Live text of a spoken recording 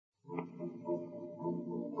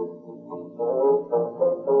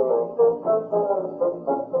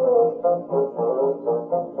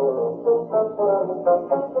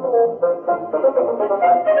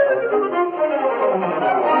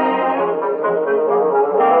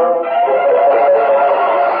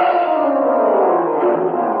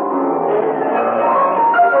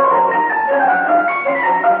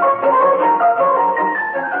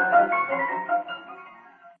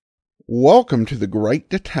Welcome to the Great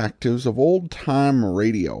Detectives of Old Time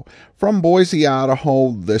Radio. From Boise,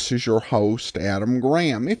 Idaho, this is your host, Adam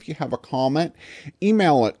Graham. If you have a comment,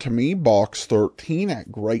 email it to me,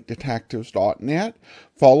 box13@greatdetectives.net.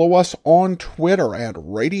 Follow us on Twitter at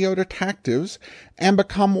Radio Detectives and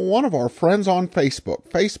become one of our friends on Facebook,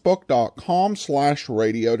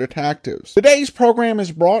 facebook.com/Radio Detectives. Today's program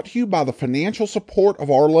is brought to you by the financial support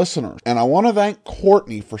of our listeners, and I want to thank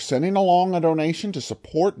Courtney for sending along a donation to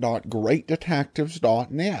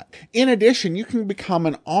support.greatdetectives.net. In addition, you can become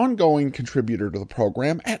an ongoing contributor to the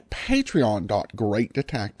program at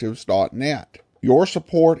patreon.greatdetectives.net. Your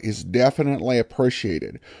support is definitely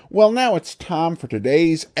appreciated. Well, now it's time for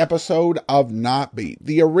today's episode of Night Beat.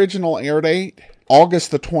 The original air date, August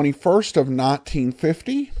the 21st of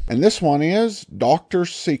 1950, and this one is Doctor's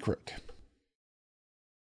Secret.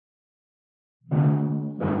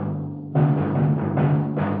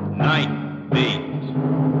 Night Beat.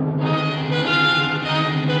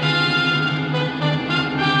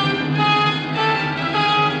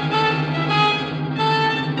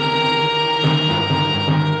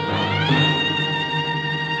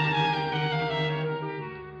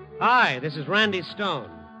 Hi, this is Randy Stone.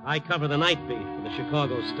 I cover the night beat for the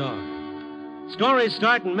Chicago Star. Stories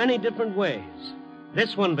start in many different ways.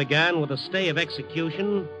 This one began with a stay of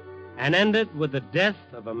execution and ended with the death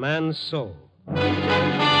of a man's soul.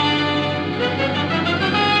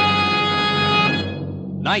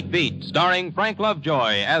 Night Beat, starring Frank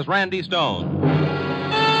Lovejoy as Randy Stone.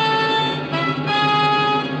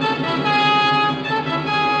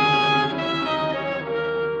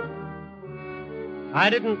 I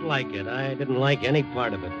didn't like it. I didn't like any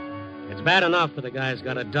part of it. It's bad enough that a guy's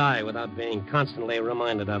got to die without being constantly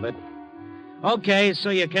reminded of it. Okay, so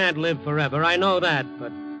you can't live forever. I know that,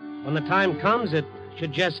 but when the time comes, it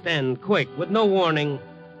should just end quick, with no warning,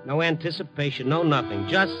 no anticipation, no nothing,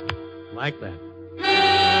 just like that.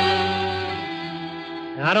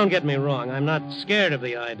 Now, don't get me wrong. I'm not scared of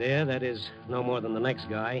the idea. That is, no more than the next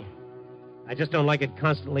guy. I just don't like it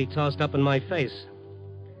constantly tossed up in my face.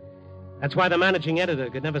 That's why the managing editor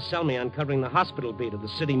could never sell me on covering the hospital beat of the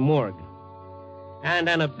city morgue. And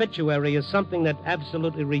an obituary is something that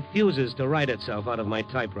absolutely refuses to write itself out of my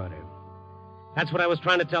typewriter. That's what I was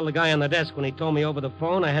trying to tell the guy on the desk when he told me over the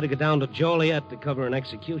phone I had to go down to Joliet to cover an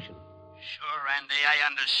execution. Sure, Randy, I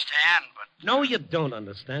understand, but... No, you don't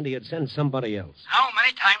understand. He'd send somebody else. How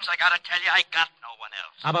many times I gotta tell you I got no one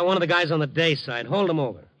else? How about one of the guys on the day side? Hold him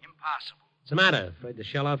over. Impossible. What's the matter? Afraid to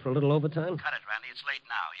shell out for a little overtime? Cut it, Randy. It's late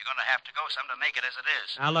now. You're gonna have to go some to make it as it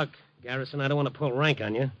is. Now, look, Garrison, I don't want to pull rank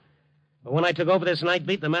on you. But when I took over this night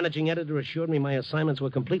beat, the managing editor assured me my assignments were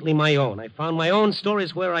completely my own. I found my own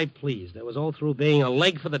stories where I pleased. It was all through being a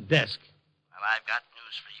leg for the desk. Well, I've got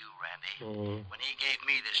news for you, Randy. When he gave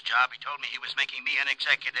me this job, he told me he was making me an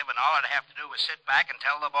executive, and all I'd have to do was sit back and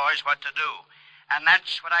tell the boys what to do. And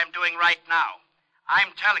that's what I'm doing right now.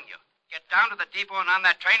 I'm telling you, get down to the depot and on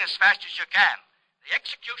that train as fast as you can. The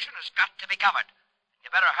execution has got to be covered.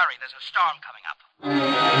 You better hurry. There's a storm coming up.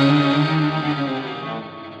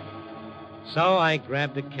 So I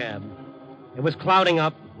grabbed a cab. It was clouding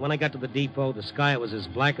up. When I got to the depot, the sky was as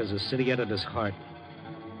black as a city editor's heart.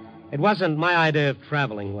 It wasn't my idea of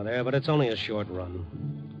traveling with her, but it's only a short run.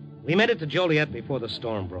 We made it to Joliet before the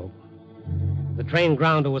storm broke. The train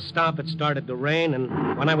ground to a stop. It started to rain,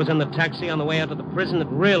 and when I was in the taxi on the way out to the prison, it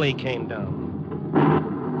really came down.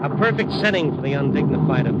 A perfect setting for the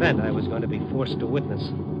undignified event I was going to be forced to witness.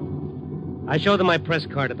 I showed them my press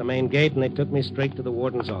card at the main gate, and they took me straight to the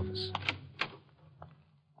warden's office.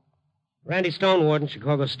 Randy Stone, Warden,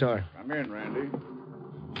 Chicago Star. Come in, Randy.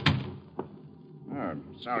 Oh,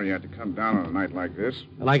 sorry you had to come down on a night like this.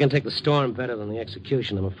 Well, I can take the storm better than the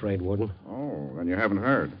execution, I'm afraid, Warden. Oh, then you haven't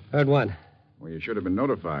heard. Heard what? Well, you should have been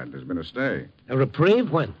notified. There's been a stay. A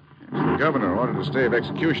reprieve? When? The governor ordered a stay of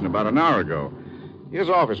execution about an hour ago. His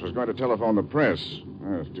office was going to telephone the press.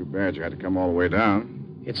 Well, it's too bad you had to come all the way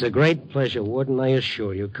down. It's a great pleasure, Warden, I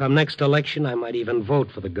assure you. Come next election, I might even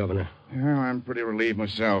vote for the governor. Well, I'm pretty relieved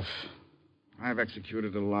myself. I've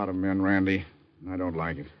executed a lot of men, Randy, and I don't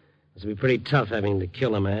like it. It'll be pretty tough having to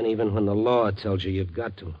kill a man, even when the law tells you you've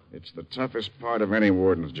got to. It's the toughest part of any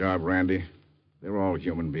warden's job, Randy. They're all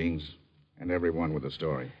human beings, and everyone with a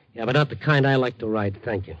story. Yeah, but not the kind I like to write,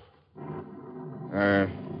 thank you.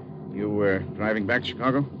 You driving back to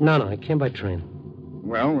Chicago? No, I came by train.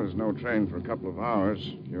 Well, there's no train for a couple of hours.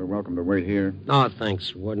 You're welcome to wait here. Oh,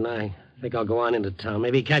 thanks, Warden. I think I'll go on into town.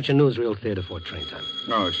 Maybe catch a newsreel theater for train time.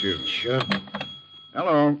 No, excuse me. Sure.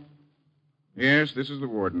 Hello. Yes, this is the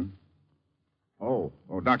warden. Oh,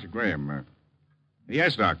 Dr. Graham.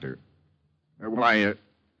 Yes, Doctor.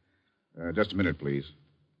 Just a minute, please.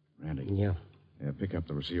 Randy. Yeah. Pick up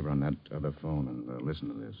the receiver on that other phone and listen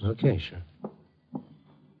to this. Okay, sure.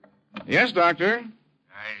 Yes, Doctor?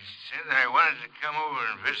 I said I wanted to come over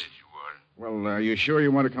and visit you, Warden. Well, are you sure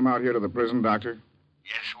you want to come out here to the prison, Doctor?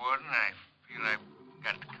 Yes, Warden, I feel I've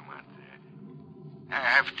got to come out there. I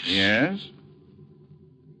have to Yes?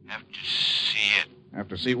 have to see it. Have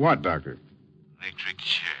to see what, Doctor? Electric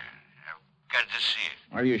chair. I've got to see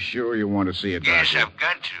it. Are you sure you want to see it, Yes, Doctor? I've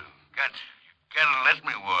got to. You've got to let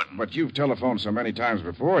me, Warden. But you've telephoned so many times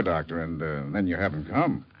before, Doctor, and then you haven't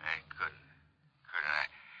come. I couldn't I?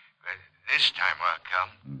 But this time I'll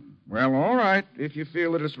come. Well, all right. If you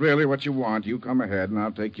feel that it's really what you want, you come ahead, and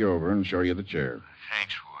I'll take you over and show you the chair.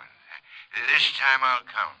 Thanks, Warden. This time I'll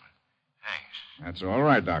come. Thanks. That's all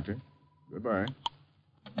right, Doctor. Goodbye.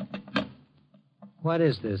 What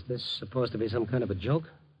is this? This supposed to be some kind of a joke?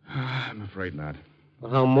 I'm afraid not.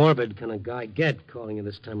 Well, how morbid can a guy get calling you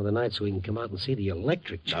this time of the night so he can come out and see the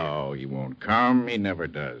electric chair? No, he won't come. He never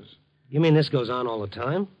does. You mean this goes on all the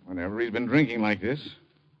time? Whenever he's been drinking like this.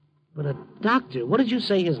 But a doctor, what did you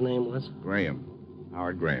say his name was? Graham.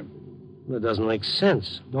 Howard Graham. Well, it doesn't make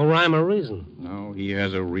sense. No rhyme or reason. No, he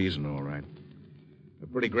has a reason, all right. A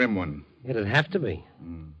pretty grim one. It'd have to be.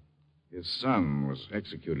 His son was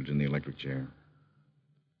executed in the electric chair.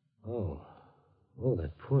 Oh,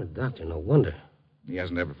 that poor doctor. No wonder. He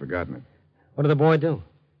hasn't ever forgotten it. What did the boy do?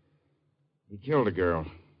 He killed a girl.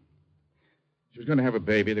 She was going to have a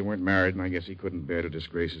baby. They weren't married, and I guess he couldn't bear to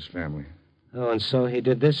disgrace his family. Oh, and so he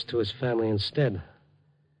did this to his family instead.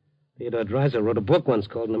 Theodore Dreiser wrote a book once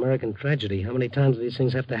called An American Tragedy. How many times do these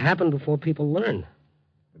things have to happen before people learn?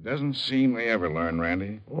 It doesn't seem they ever learn,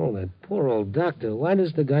 Randy. Oh, that poor old doctor. Why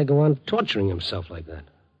does the guy go on torturing himself like that?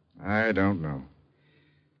 I don't know.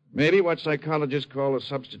 Maybe what psychologists call a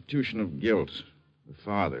substitution of guilt. The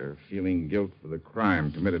father feeling guilt for the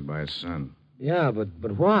crime committed by his son. Yeah, but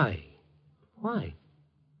why? Why?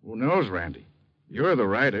 Who knows, Randy? You're the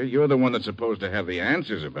writer. You're the one that's supposed to have the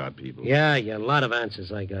answers about people. Yeah, a lot of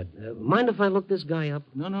answers I got. Mind if I look this guy up?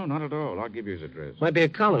 No, not at all. I'll give you his address. Might be a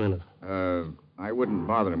column in it. I wouldn't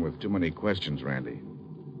bother him with too many questions, Randy.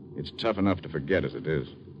 It's tough enough to forget as it is.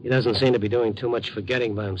 He doesn't seem to be doing too much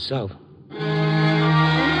forgetting by himself.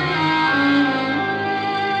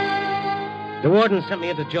 The warden sent me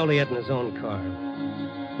into Joliet in his own car.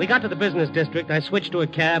 We got to the business district. I switched to a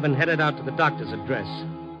cab and headed out to the doctor's address.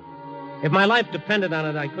 If my life depended on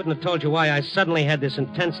it, I couldn't have told you why I suddenly had this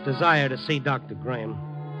intense desire to see Dr. Graham.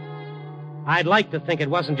 I'd like to think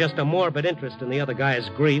it wasn't just a morbid interest in the other guy's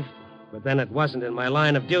grief, but then it wasn't in my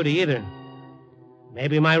line of duty either.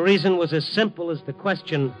 Maybe my reason was as simple as the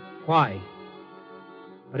question, why?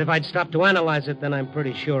 But if I'd stopped to analyze it, then I'm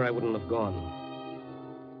pretty sure I wouldn't have gone.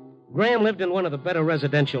 Graham lived in one of the better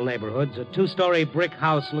residential neighborhoods, a 2-story brick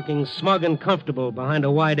house looking smug and comfortable behind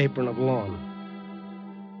a wide apron of lawn.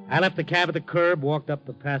 I left the cab at the curb, walked up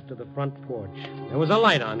the path to the front porch. There was a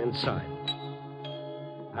light on inside.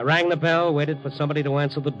 I rang the bell, waited for somebody to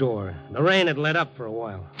answer the door. The rain had let up for a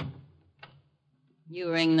while. You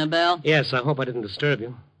ring the bell? Yes, I hope I didn't disturb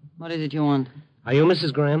you. What is it you want? Are you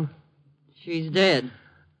Mrs. Graham? She's dead.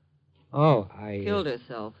 Oh, I... Killed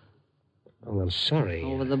herself. Oh, I'm sorry.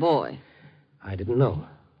 Over the boy. I didn't know.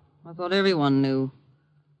 I thought everyone knew.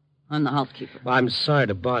 I'm the housekeeper. Well, I'm sorry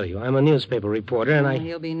to bother you. I'm a newspaper reporter, and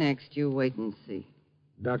He'll be next. You wait and see.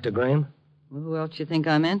 Dr. Graham? Well, who else you think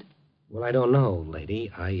I meant? Well, I don't know, lady.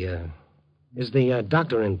 Is the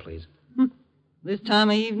doctor in, please? This time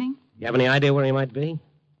of evening? You have any idea where he might be?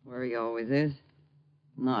 Where he always is.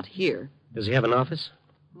 Not here. Does he have an office?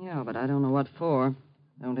 Yeah, but I don't know what for.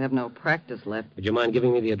 I don't have no practice left. Would you mind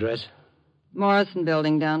giving me the address? Morrison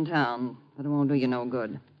Building downtown, but it won't do you no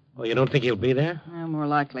good. Oh, you don't think he'll be there? Well, more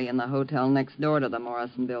likely in the hotel next door to the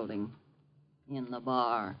Morrison Building. In the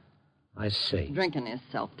bar. I see. Drinking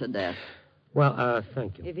himself to death. Well,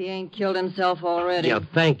 thank you. If he ain't killed himself already. Yeah,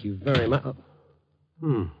 thank you very much.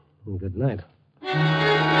 Good night.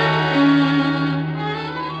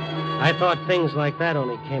 I thought things like that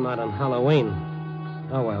only came out on Halloween.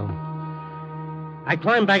 Oh, well. I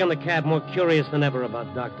climbed back in the cab more curious than ever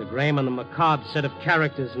about Dr. Graham and the macabre set of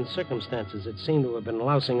characters and circumstances that seemed to have been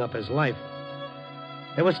lousing up his life.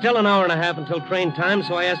 There was still an hour and a half until train time,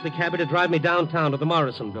 so I asked the cabby to drive me downtown to the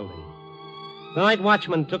Morrison Building. The night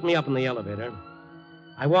watchman took me up in the elevator.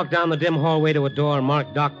 I walked down the dim hallway to a door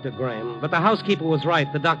marked Dr. Graham, but the housekeeper was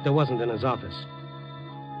right. The doctor wasn't in his office.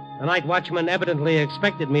 The night watchman evidently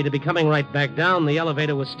expected me to be coming right back down. The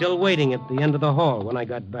elevator was still waiting at the end of the hall when I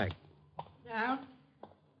got back. Now?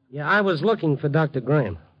 Yeah, I was looking for Dr.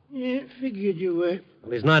 Graham. Yeah, figured you were.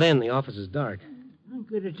 Well, he's not in. The office is dark. I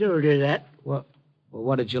could have told her that. Well, Well,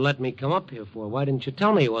 what did you let me come up here for? Why didn't you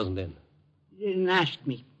tell me he wasn't in? You didn't ask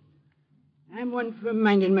me. I'm one for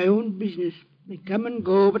minding my own business. They come and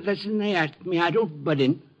go, but listen, they ask me. I don't butt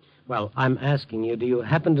in. Well, I'm asking you, do you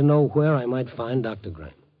happen to know where I might find Dr.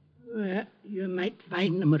 Graham? Well, you might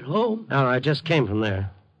find them at home. Oh, I just came from there.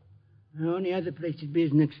 The only other place would be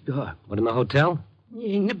is next door. What, in the hotel?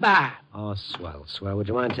 In the bar. Oh, swell, swell. Would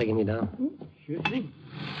you mind taking me down? Sure thing.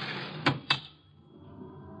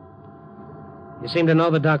 You seem to know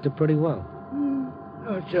the doctor pretty well.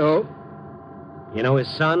 Oh, so? You know his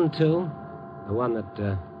son, too? The one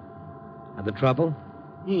that, had the trouble?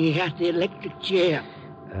 He has the electric chair.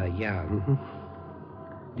 Yeah. Mm-hmm.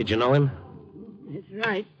 Did you know him? That's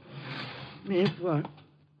right. Yes, what?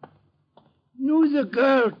 Knew the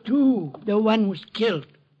girl, too. The one was killed.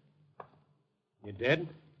 You did?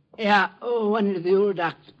 Yeah, one of the old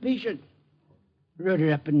doc's patients. Rode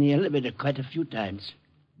her up in the elevator quite a few times.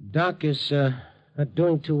 Doc is, not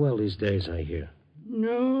doing too well these days, I hear.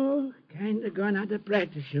 No, kind of gone out of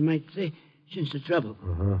practice, you might say, since the trouble.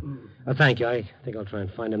 Oh, thank you. I think I'll try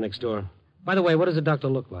and find him next door. By the way, what does the doctor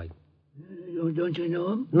look like? Don't you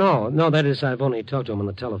know him? No, that is, I've only talked to him on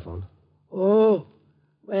the telephone. Oh,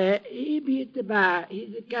 well, he be at the bar.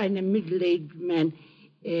 He's a kind of middle-aged man,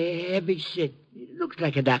 heavy set. Looks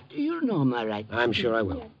like a doctor. You'll know him all right. I'm sure I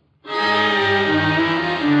will.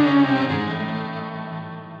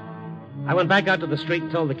 I went back out to the street and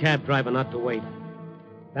told the cab driver not to wait.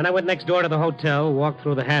 Then I went next door to the hotel, walked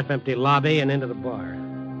through the half-empty lobby, and into the bar.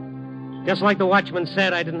 Just like the watchman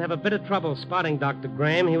said, I didn't have a bit of trouble spotting Dr.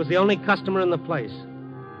 Graham. He was the only customer in the place,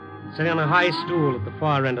 sitting on a high stool at the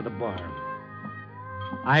far end of the bar.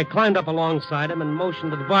 I climbed up alongside him and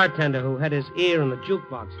motioned to the bartender who had his ear in the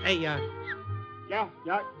jukebox. Hey, Yeah.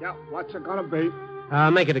 What's it gonna be?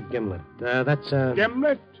 Make it a gimlet. That's,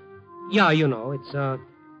 Gimlet? Yeah, you know,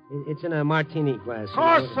 it's in a martini glass. Of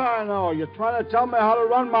course I know. You're trying to tell me how to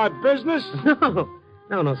run my business?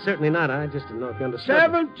 No, certainly not. I just didn't know if you understood.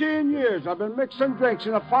 17 years I've been mixing drinks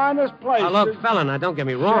in the finest places. Now, look, fella, now, don't get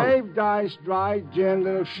me wrong. Shaved ice, dry gin,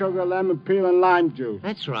 little sugar, lemon peel, and lime juice.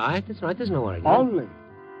 That's right. There's no argument. Only.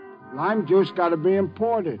 Lime juice got to be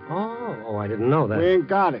imported. Oh, I didn't know that. We ain't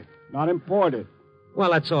got it. Not imported.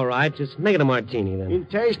 Well, that's all right. Just make it a martini, then. In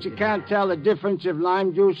taste, you can't tell the difference if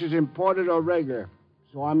lime juice is imported or regular.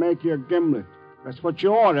 So I make you a gimlet. That's what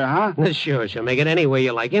you order, huh? Sure. Make it any way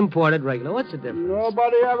you like. Imported, regular. What's the difference?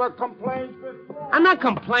 Nobody ever complains before. I'm not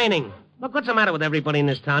complaining. Look, what's the matter with everybody in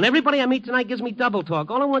this town? Everybody I meet tonight gives me double talk.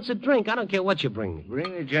 All I want's a drink. I don't care what you bring me.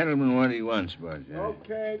 Bring the gentleman what he wants, boss.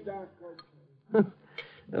 Okay, Doctor.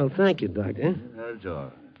 Well, thank you, Doctor. That's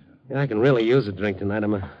all. Yeah, I can really use a drink tonight.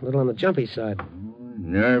 I'm a little on the jumpy side.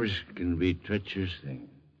 Nerves can be a treacherous thing.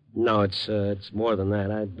 No, it's more than that.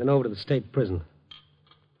 I've been over to the state prison.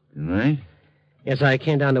 Tonight? Yes, I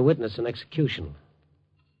came down to witness an execution.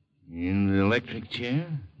 In the electric chair?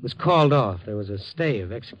 It was called off. There was a stay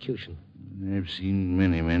of execution. I've seen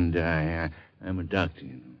many men die. I'm a doctor,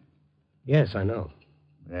 you know. Yes, I know.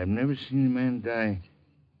 But I've never seen a man die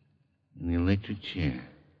in the electric chair.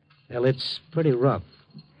 Well, it's pretty rough.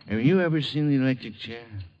 Have you ever seen the electric chair?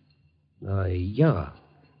 Yeah.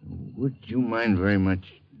 Would you mind very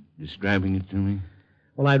much describing it to me?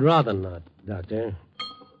 Well, I'd rather not, Doctor.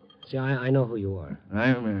 See, I know who you are.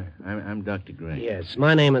 I'm Dr. Gray. Yes,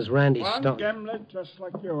 my name is Randy One Stone. gimlet, just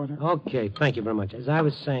like you order. Okay, thank you very much. As I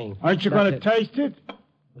was saying... Aren't you going to taste it?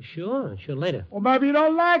 Well, sure, later. Well, maybe you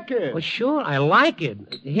don't like it. Well, sure, I like it.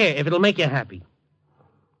 Here, if it'll make you happy.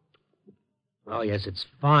 Oh, yes, it's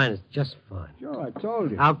fine. It's just fine. Sure, I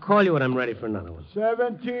told you. I'll call you when I'm ready for another one.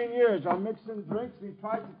 17 years. I'm mixing drinks, and he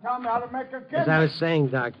tried to tell me how to make a gimlet. As I was saying,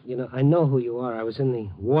 Doc, you know, I know who you are. I was in the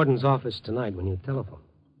warden's office tonight when you telephoned.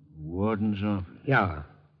 Warden's office? Yeah.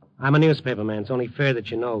 I'm a newspaper man. It's only fair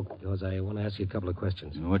that you know, because I want to ask you a couple of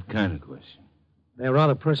questions. What kind of question? They're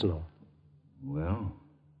rather personal. Well?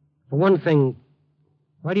 For one thing,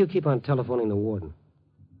 why do you keep on telephoning the warden?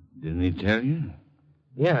 Didn't he tell you?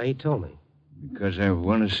 Yeah, he told me. Because I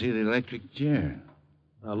want to see the electric chair.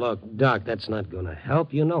 Now, look, Doc, that's not going to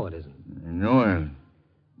help. You know it isn't. I know I'll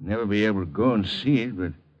never be able to go and see it,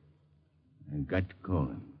 but I've got to call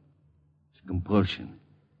him. It's compulsion.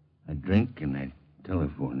 I drink and I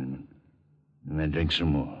telephone him, and I drink some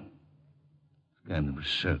more. It's kind of a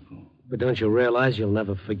circle. But don't you realize you'll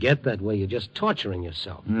never forget that way? You're just torturing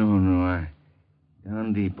yourself. No,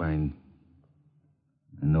 down deep, I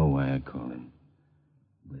know why I call him.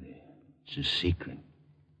 But it's a secret.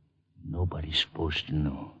 Nobody's supposed to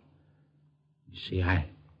know. You see,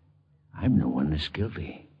 I'm the one that's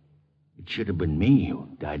guilty. It should have been me who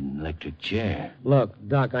died in an electric chair. Look,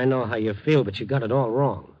 Doc, I know how you feel, but you got it all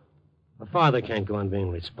wrong. A father can't go on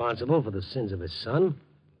being responsible for the sins of his son.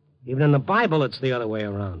 Even in the Bible, it's the other way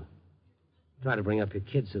around. Try to bring up your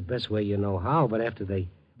kids the best way you know how, but after they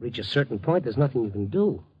reach a certain point, there's nothing you can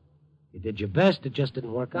do. You did your best, it just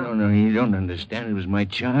didn't work out. No, you don't understand. It was my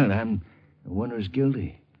child. I'm the one who's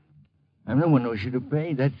guilty. I'm the one who should have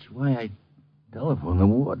paid. That's why I telephoned the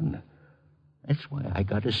warden. That's why I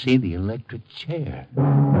got to see the electric chair.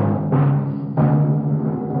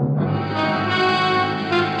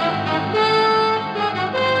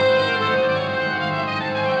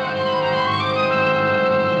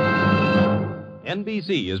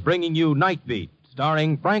 NBC is bringing you Night Beat,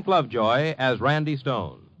 starring Frank Lovejoy as Randy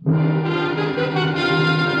Stone.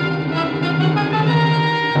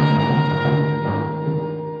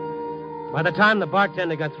 By the time the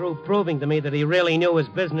bartender got through proving to me that he really knew his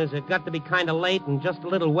business, it got to be kind of late and just a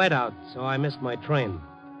little wet out, so I missed my train.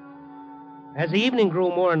 As the evening grew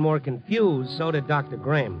more and more confused, so did Dr.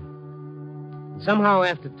 Graham. Somehow,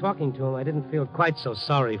 after talking to him, I didn't feel quite so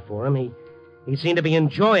sorry for him. He seemed to be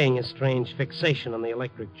enjoying his strange fixation on the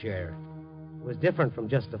electric chair. It was different from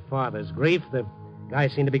just a father's grief. The guy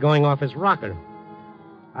seemed to be going off his rocker.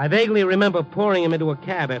 I vaguely remember pouring him into a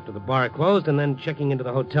cab after the bar closed and then checking into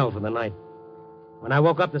the hotel for the night. When I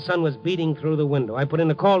woke up, the sun was beating through the window. I put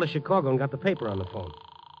in a call to Chicago and got the paper on the phone.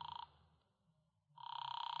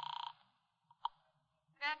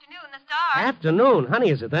 Good afternoon, the Star. Afternoon?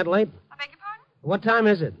 Honey, is it that late? I beg your pardon? What time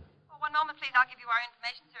is it? Oh, one moment, please. I'll give you our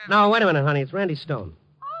information service. No, wait a minute, honey. It's Randy Stone.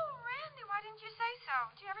 Oh, Randy, why didn't you say so?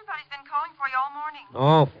 Gee, everybody's been calling for you all morning.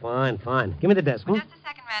 Oh, fine. Give me the desk, Just a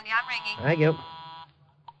second, Randy. I'm ringing. Thank you.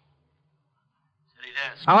 City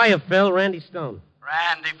desk. How are you, Phil? Randy Stone.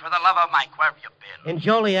 Randy, for the love of Mike, where have you been? In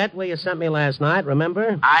Joliet, where you sent me last night,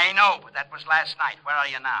 remember? I know, but that was last night. Where are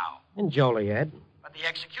you now? In Joliet. But the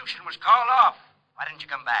execution was called off. Why didn't you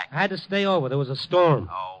come back? I had to stay over. There was a storm.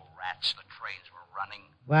 Oh, rats, the trains were running.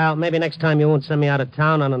 Well, maybe next time you won't send me out of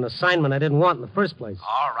town on an assignment I didn't want in the first place.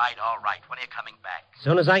 All right. When are you coming back? As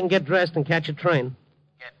soon as I can get dressed and catch a train.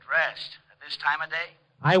 Get dressed. At this time of day?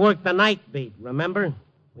 I work the night beat, remember?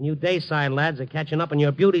 When you dayside lads are catching up on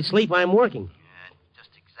your beauty sleep, I'm working.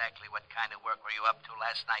 Just exactly what kind of work were you up to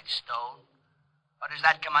last night, Stone? Or does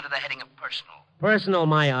that come under the heading of personal? Personal,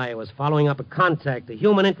 my eye, was following up a contact, a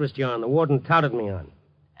human interest yarn the warden touted me on.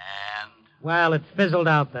 And? Well, it fizzled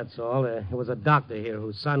out, that's all. There was a doctor here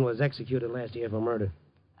whose son was executed last year for murder.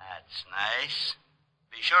 That's nice.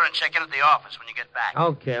 Be sure and check in at the office when you get back.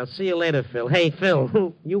 Okay, I'll see you later, Phil. Hey,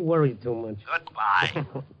 Phil, you worry too much. Goodbye.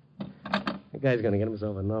 That guy's going to get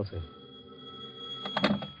himself a Nelson.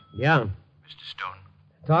 Yeah. Mr. Stone,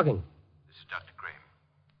 Talking. this is Dr. Graham.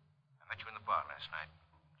 I met you in the bar last night.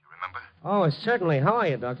 Do you remember? Oh, certainly. How are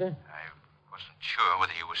you, Doctor? I wasn't sure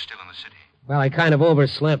whether you were still in the city. Well, I kind of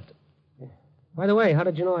overslept. By the way, how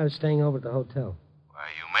did you know I was staying over at the hotel? Why,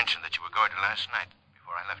 you mentioned that you were going to last night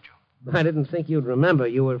before I left you. I didn't think you'd remember.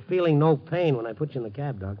 You were feeling no pain when I put you in the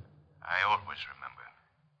cab, Doc. I always remember.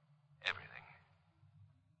 Everything.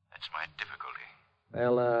 That's my difficulty.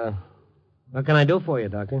 Well, what can I do for you,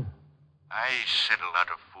 Doctor? I said a lot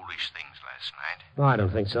of foolish things last night. Oh, I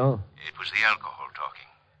don't think so. It was the alcohol talking,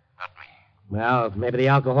 not me. Well, maybe the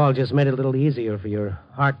alcohol just made it a little easier for your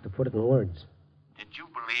heart to put it in words. Did you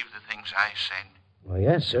believe the things I said? Well,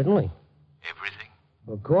 yes, certainly. Everything?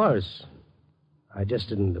 Of course. I just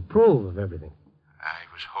didn't approve of everything. I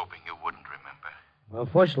was hoping you wouldn't remember. Well,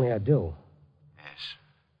 fortunately, I do. Yes.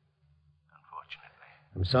 Unfortunately.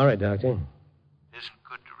 I'm sorry, Doctor. It isn't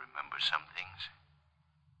good to remember some things.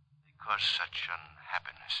 They cause such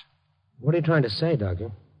unhappiness. What are you trying to say,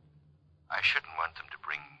 Doctor? I shouldn't want them to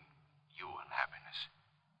bring you unhappiness.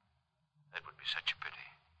 That would be such a pity.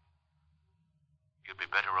 You'd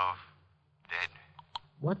be better off dead.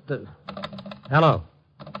 What the... Hello.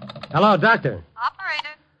 Hello, Doctor.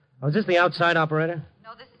 Operator. Oh, is this the outside operator?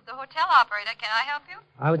 No, this is the hotel operator. Can I help you?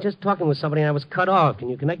 I was just talking with somebody and I was cut off. Can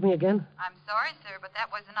you connect me again? I'm sorry, sir, but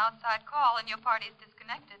that was an outside call and your party is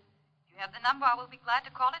disconnected. If you have the number, I will be glad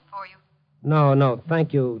to call it for you. No,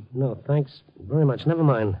 thank you. No, thanks very much. Never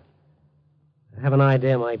mind. I have an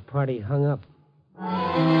idea my party hung up.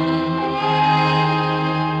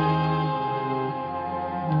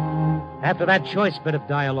 After that choice bit of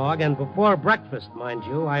dialogue, and before breakfast, mind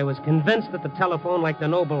you, I was convinced that the telephone, like the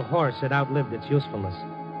noble horse, had outlived its usefulness.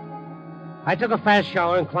 I took a fast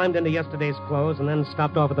shower and climbed into yesterday's clothes and then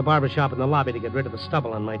stopped off at the barber shop in the lobby to get rid of the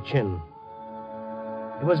stubble on my chin.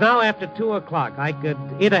 It was now after 2 o'clock. I could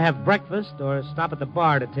either have breakfast or stop at the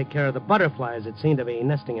bar to take care of the butterflies that seemed to be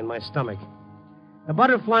nesting in my stomach. The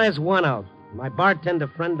butterflies won out. My bartender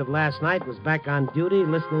friend of last night was back on duty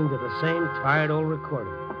listening to the same tired old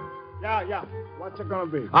recording. Yeah. What's it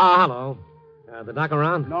gonna be? Oh, hello. The doc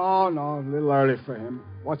around? No, a little early for him.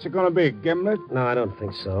 What's it gonna be, gimlet? No, I don't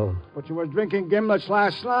think so. But you were drinking gimlets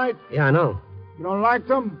last night? Yeah, I know. You don't like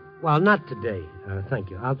them? Well, not today. Thank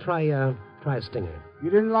you. I'll try a stinger. You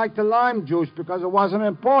didn't like the lime juice because it wasn't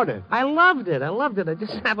imported. I loved it. I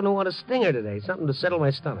just happened to want a stinger today. Something to settle my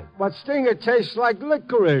stomach. But stinger tastes like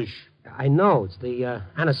licorice. I know. It's the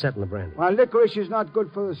anisette in the brandy. Well, licorice is not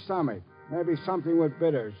good for the stomach. Maybe something with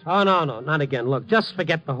bitters. Oh, no, not again. Look, just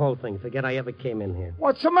forget the whole thing. Forget I ever came in here.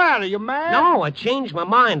 What's the matter? You mad? No, I changed my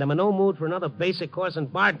mind. I'm in no mood for another basic course in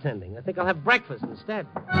bartending. I think I'll have breakfast instead.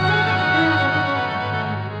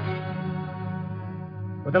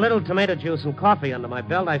 With a little tomato juice and coffee under my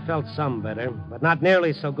belt, I felt some better, but not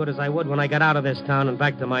nearly so good as I would when I got out of this town and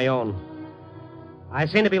back to my own. I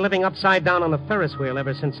seem to be living upside down on the Ferris wheel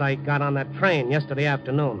ever since I got on that train yesterday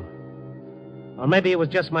afternoon. Or maybe it was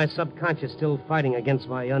just my subconscious still fighting against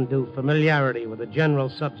my undue familiarity with the general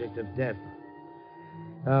subject of death.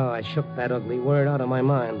 Oh, I shook that ugly word out of my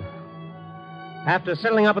mind. After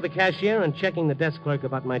settling up with the cashier and checking the desk clerk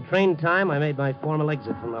about my train time, I made my formal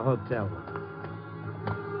exit from the hotel.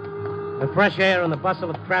 The fresh air and the bustle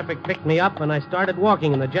of traffic picked me up, and I started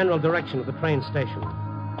walking in the general direction of the train station.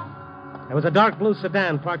 There was a dark blue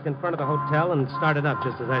sedan parked in front of the hotel and started up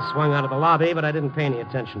just as I swung out of the lobby, but I didn't pay any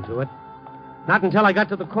attention to it. Not until I got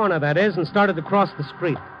to the corner, that is, and started to cross the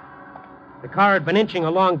street. The car had been inching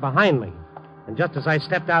along behind me, and just as I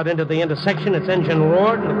stepped out into the intersection, its engine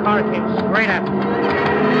roared, and the car came straight at me.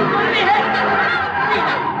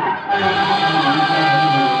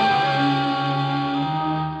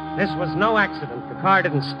 This was no accident. The car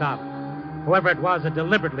didn't stop. Whoever it was had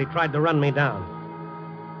deliberately tried to run me down.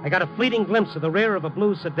 I got a fleeting glimpse of the rear of a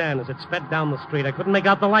blue sedan as it sped down the street. I couldn't make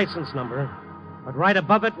out the license number, but right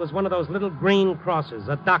above it was one of those little green crosses,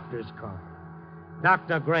 a doctor's car.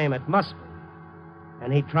 Dr. Graham, it must be.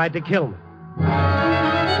 And he tried to kill me.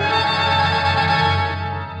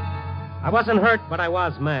 I wasn't hurt, but I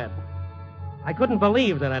was mad. I couldn't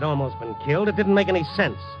believe that I'd almost been killed. It didn't make any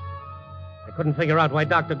sense. I couldn't figure out why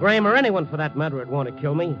Dr. Graham, or anyone for that matter, would want to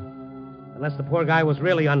kill me. Unless the poor guy was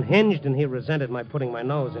really unhinged and he resented my putting my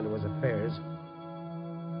nose into his affairs.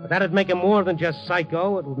 But that'd make him more than just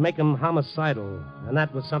psycho. It would make him homicidal. And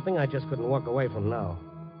that was something I just couldn't walk away from now.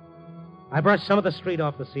 I brushed some of the street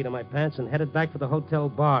off the seat of my pants and headed back for the hotel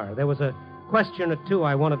bar. There was a question or two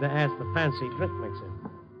I wanted to ask the fancy drink mixer.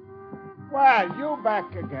 Well, you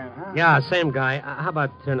back again, huh? Yeah, same guy. How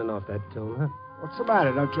about turning off that tune, huh? What's the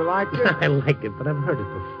matter? Don't you like it? I like it, but I've heard it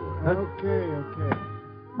before. Huh? Okay.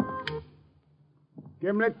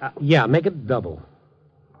 Gimlet? Yeah, make it double.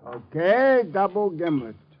 Okay, double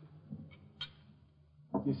gimlet.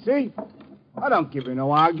 You see? I don't give you no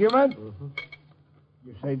argument. Mm-hmm.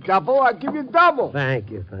 You say double, I give you double. Thank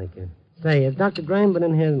you. Say, has Dr. Graham been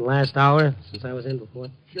in here in the last hour since I was in before?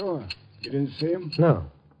 Sure. You didn't see him? No.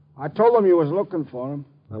 I told him you was looking for him.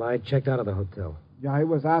 Well, I checked out of the hotel. Yeah, he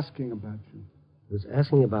was asking about you. He was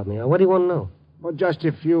asking about me. What do you want to know? Well, just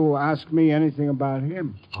if you ask me anything about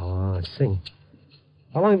him. Oh, I see.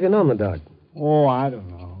 How long have you known the dog? Oh, I don't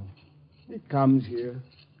know. He comes here.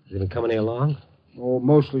 Has he been coming here long? Oh,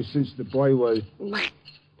 mostly since the boy was...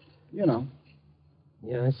 You know.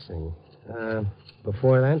 Yeah, I see.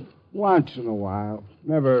 Before that? Once in a while.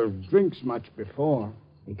 Never drinks much before.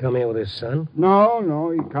 He come here with his son?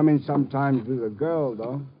 No. He come in sometimes with a girl,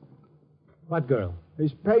 though. What girl?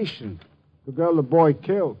 His patient. The girl the boy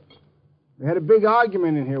killed. They had a big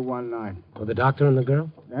argument in here one night. With the doctor and the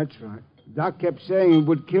girl? That's right. Doc kept saying he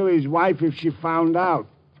would kill his wife if she found out.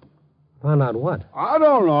 Found out what? I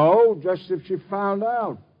don't know. Just if she found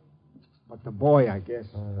out. But the boy, I guess.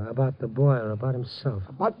 About the boy or about himself?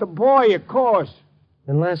 About the boy, of course.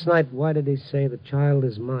 And last night, why did he say the child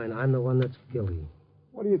is mine? I'm the one that's guilty.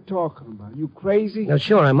 What are you talking about? You crazy? Now,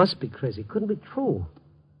 sure, I must be crazy. It couldn't be true.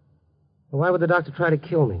 Well, why would the doctor try to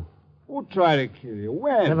kill me? Who tried to kill you?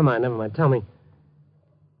 When? Never mind. Tell me.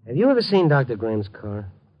 Have you ever seen Dr. Graham's car?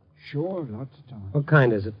 Sure, lots of times. What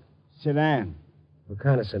kind is it? Sedan. What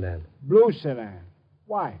kind of sedan? Blue sedan.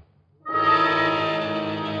 Why?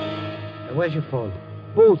 Now, where's your phone?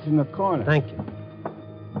 Booth in the corner. Thank you.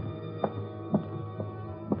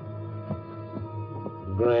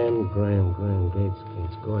 Graham,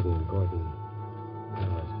 Gates, Gordon.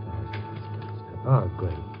 Oh,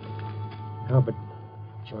 Graham. Albert,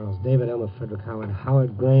 Charles, David, Elmer, Frederick,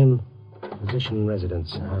 Howard, Graham, physician in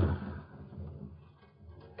residence.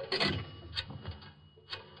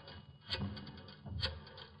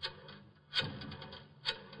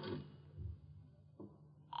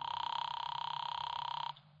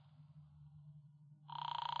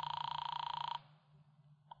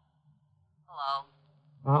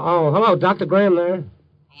 Hello, Dr. Graham there.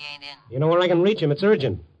 He ain't in. You know where I can reach him? It's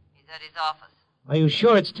urgent. He's at his office. Are you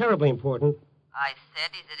sure it's terribly important? I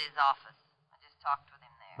said he's at his office. I just talked with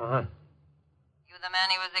him there. Uh-huh. You the man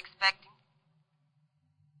he was expecting?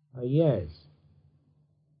 Yes.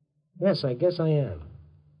 Yes, I guess I am.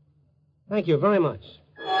 Thank you very much.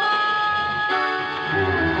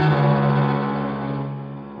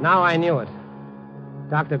 Now I knew it.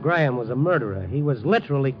 Dr. Graham was a murderer. He was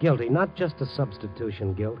literally guilty, not just a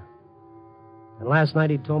substitution guilt. And last night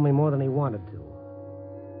he told me more than he wanted to.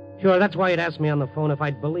 Sure, that's why he'd asked me on the phone if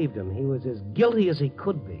I'd believed him. He was as guilty as he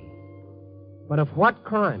could be. But of what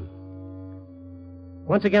crime?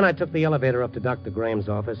 Once again, I took the elevator up to Dr. Graham's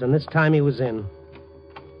office, and this time he was in.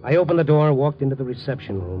 I opened the door and walked into the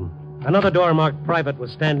reception room. Another door marked private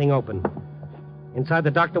was standing open. Inside,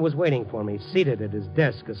 the doctor was waiting for me, seated at his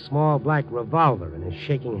desk, a small black revolver in his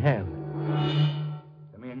shaking hand.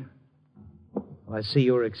 Come in. Well, I see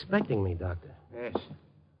you were expecting me, Doctor. Yes.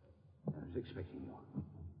 I was expecting you.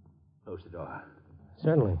 Close the door.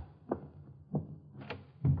 Certainly.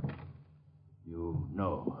 You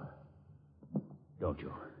know, don't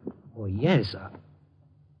you? Well, yes.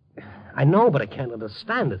 I know, but I can't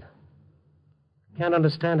understand it. Can't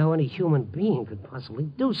understand how any human being could possibly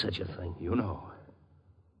do such a thing. You know.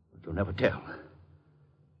 But you'll never tell.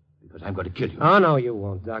 Because I'm going to kill you. Oh, no, you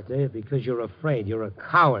won't, Doctor. Because you're afraid. You're a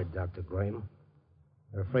coward, Dr. Graham.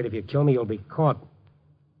 You're afraid if you kill me, you'll be caught.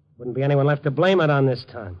 Wouldn't be anyone left to blame it on this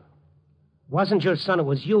time. Wasn't your son, it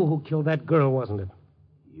was you who killed that girl, wasn't it?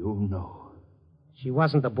 You know. She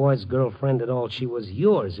wasn't the boy's girlfriend at all. She was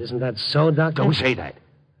yours. Isn't that so, Doctor? Don't say that.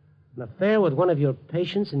 An affair with one of your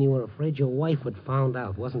patients, and you were afraid your wife would find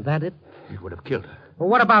out. Wasn't that it? It would have killed her. Well,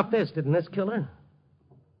 what about this? Didn't this kill her?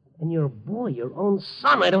 And your boy, your own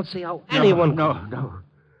son, I don't see how anyone... No.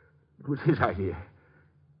 It was his idea.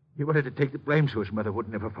 He wanted to take the blame so his mother would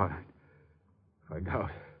never find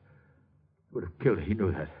out. It would have killed her. He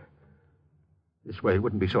knew that. This way it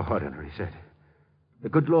wouldn't be so hard on her, he said. A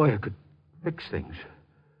good lawyer could fix things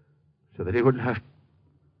so that he wouldn't have...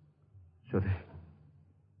 So that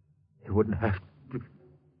he wouldn't have to...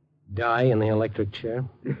 Die in the electric chair?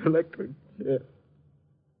 The electric chair.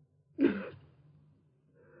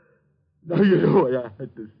 Now you know why I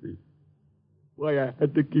had to see. Why I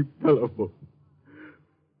had to keep telephone.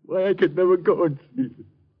 Why I could never go and see it.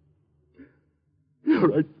 You're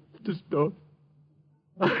right, Mr. Stone.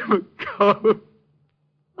 I'm a coward.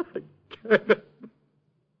 I can't.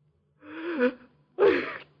 I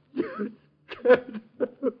just can't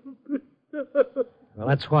help it. Well,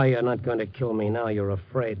 that's why you're not going to kill me now. You're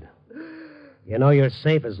afraid. You know you're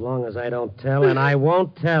safe as long as I don't tell, and I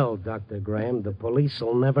won't tell, Dr. Graham. The police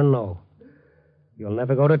will never know. You'll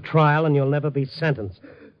never go to trial, and you'll never be sentenced.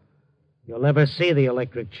 You'll never see the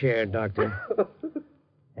electric chair, Doctor.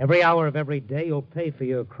 Every hour of every day, you'll pay for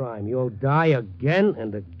your crime. You'll die again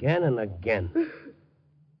and again and again.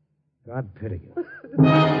 God pity you.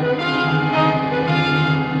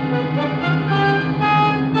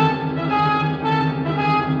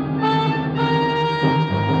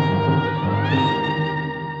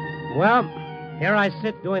 Well, here I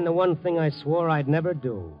sit doing the one thing I swore I'd never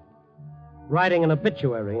do. Writing an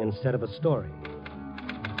obituary instead of a story.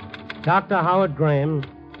 Dr. Howard Graham,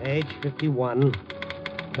 age 51,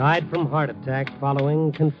 died from heart attack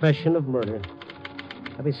following confession of murder.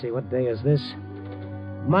 Let me see, what day is this?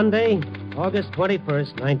 Monday, August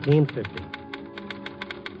 21st, 1950.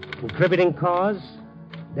 Contributing cause,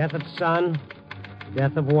 death of son,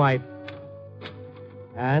 death of wife,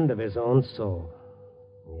 and of his own soul.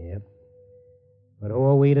 Yep. But who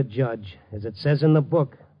are we to judge? As it says in the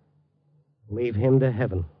book, leave him to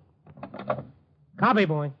heaven. Copy,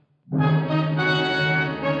 boy.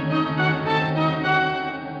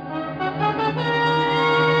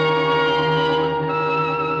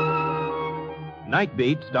 Night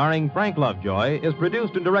Beat, starring Frank Lovejoy, is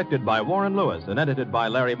produced and directed by Warren Lewis and edited by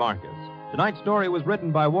Larry Marcus. Tonight's story was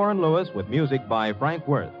written by Warren Lewis with music by Frank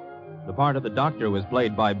Worth. The part of the doctor was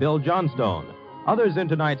played by Bill Johnstone. Others in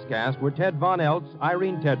tonight's cast were Ted Von Eltz,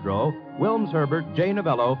 Irene Tedrow, Wilms Herbert, Jay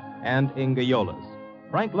Novello, and Inga Yolis.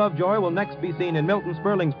 Frank Lovejoy will next be seen in Milton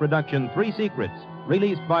Sperling's production Three Secrets,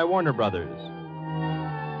 released by Warner Brothers.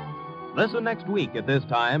 Listen next week at this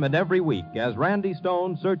time and every week as Randy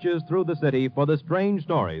Stone searches through the city for the strange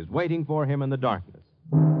stories waiting for him in the darkness.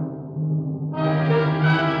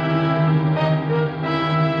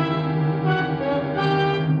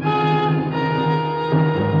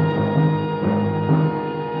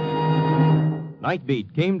 Night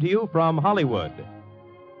Beat came to you from Hollywood.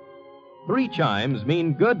 3 chimes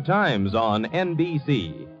mean good times on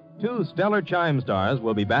NBC. 2 stellar chime stars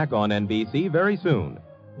will be back on NBC very soon.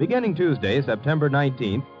 Beginning Tuesday, September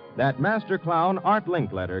 19th, that master clown Art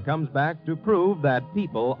Linkletter comes back to prove that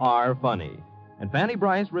people are funny. And Fanny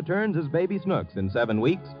Bryce returns as Baby Snooks in 7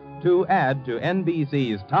 weeks to add to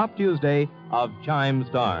NBC's Top Tuesday of Chime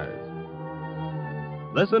Stars.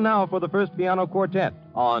 Listen now for the first piano quartet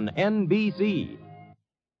on NBC.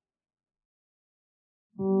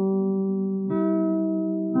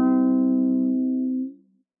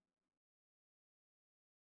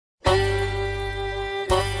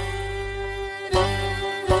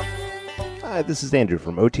 Hi, this is Andrew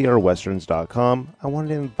from OTRWesterns.com. I wanted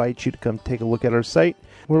to invite you to come take a look at our site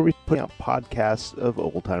where we put out podcasts of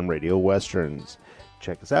old-time radio westerns.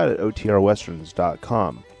 Check us out at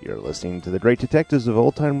OTRWesterns.com. You're listening to The Great Detectives of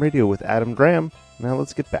Old-Time Radio with Adam Graham. Now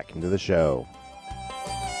let's get back into the show.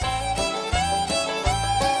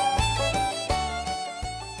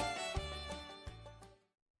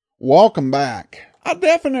 Welcome back. I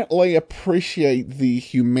definitely appreciate the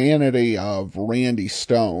humanity of Randy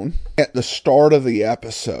Stone at the start of the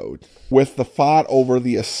episode with the fight over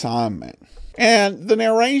the assignment. And the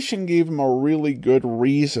narration gave him a really good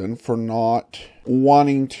reason for not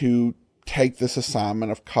wanting to take this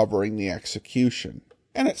assignment of covering the execution.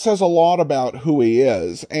 And it says a lot about who he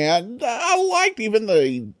is. And I liked even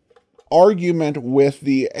the argument with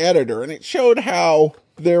the editor. And it showed how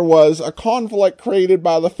there was a conflict created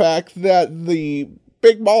by the fact that the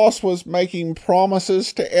big boss was making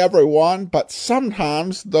promises to everyone, but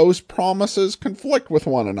sometimes those promises conflict with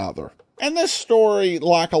one another. And this story,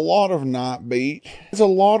 like a lot of Night Beat, has a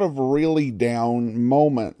lot of really down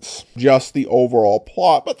moments, just the overall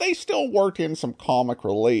plot, but they still worked in some comic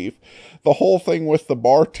relief. The whole thing with the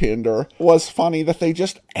bartender was funny that they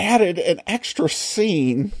just added an extra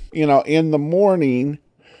scene, in the morning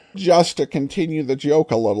just to continue the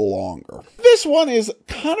joke a little longer. This one is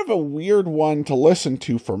kind of a weird one to listen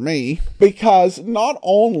to for me, because not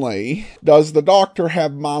only does the doctor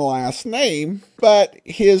have my last name, but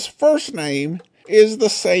his first name is the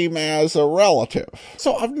same as a relative.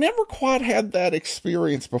 So I've never quite had that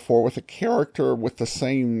experience before with a character with the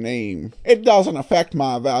same name. It doesn't affect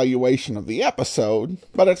my evaluation of the episode,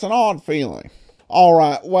 but it's an odd feeling. All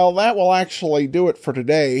right, well, that will actually do it for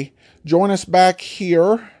today. Join us back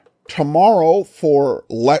here tomorrow for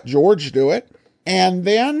Let George Do It. And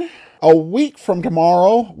then a week from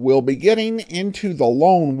tomorrow, we'll be getting into The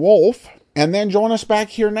Lone Wolf. And then join us back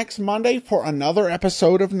here next Monday for another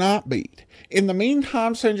episode of Night Beat. In the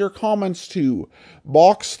meantime, send your comments to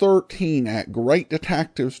box13 at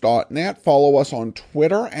greatdetectives.net. Follow us on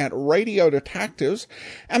Twitter at Radio Detectives.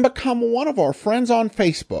 And become one of our friends on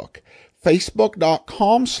Facebook.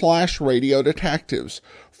 Facebook.com/Radio Detectives.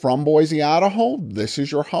 From Boise, Idaho, this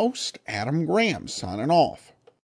is your host, Adam Graham, signing off.